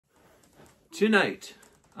Tonight,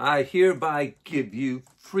 I hereby give you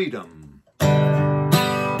freedom. The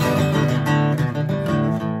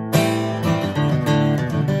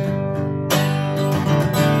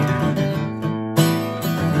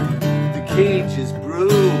cage is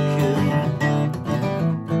broken.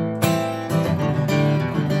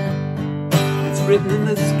 It's written in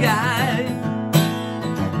the sky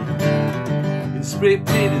in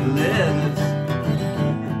spray-painted letters.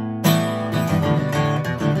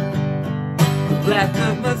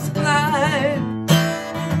 Blackbird must fly,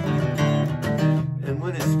 and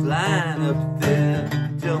when it's flying up there,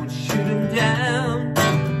 don't shoot him down,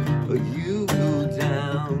 or you go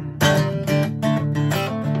down.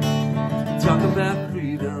 Talk about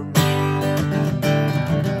freedom.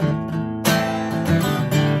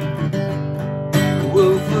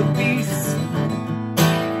 Wolf or beast,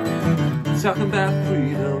 talking about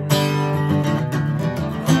freedom.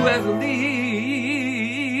 Who has the least?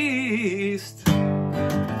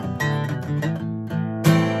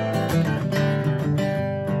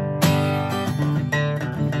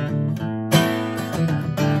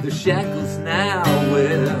 The shackles now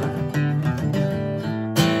wear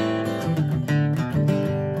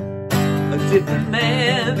a different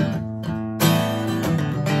man,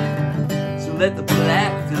 so let the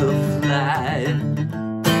black dove fly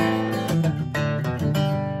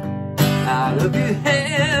out of your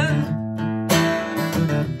hand.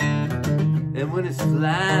 And when it's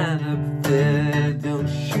flying up there, don't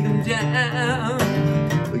shoot him down,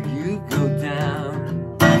 or you go down.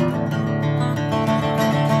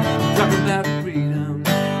 Talk about freedom.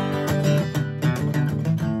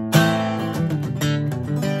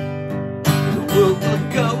 The world of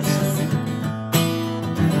ghosts.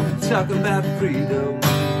 Talk about freedom.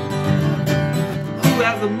 Who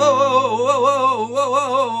has the most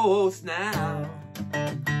now?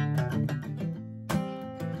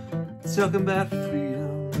 Talking about freedom.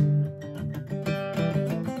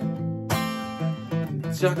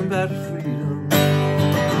 Talking about freedom.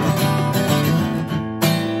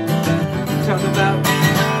 Talking about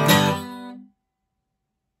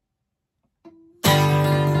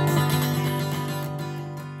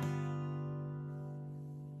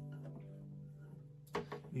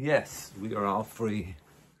yes, we are all free.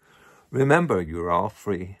 Remember, you're all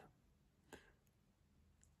free.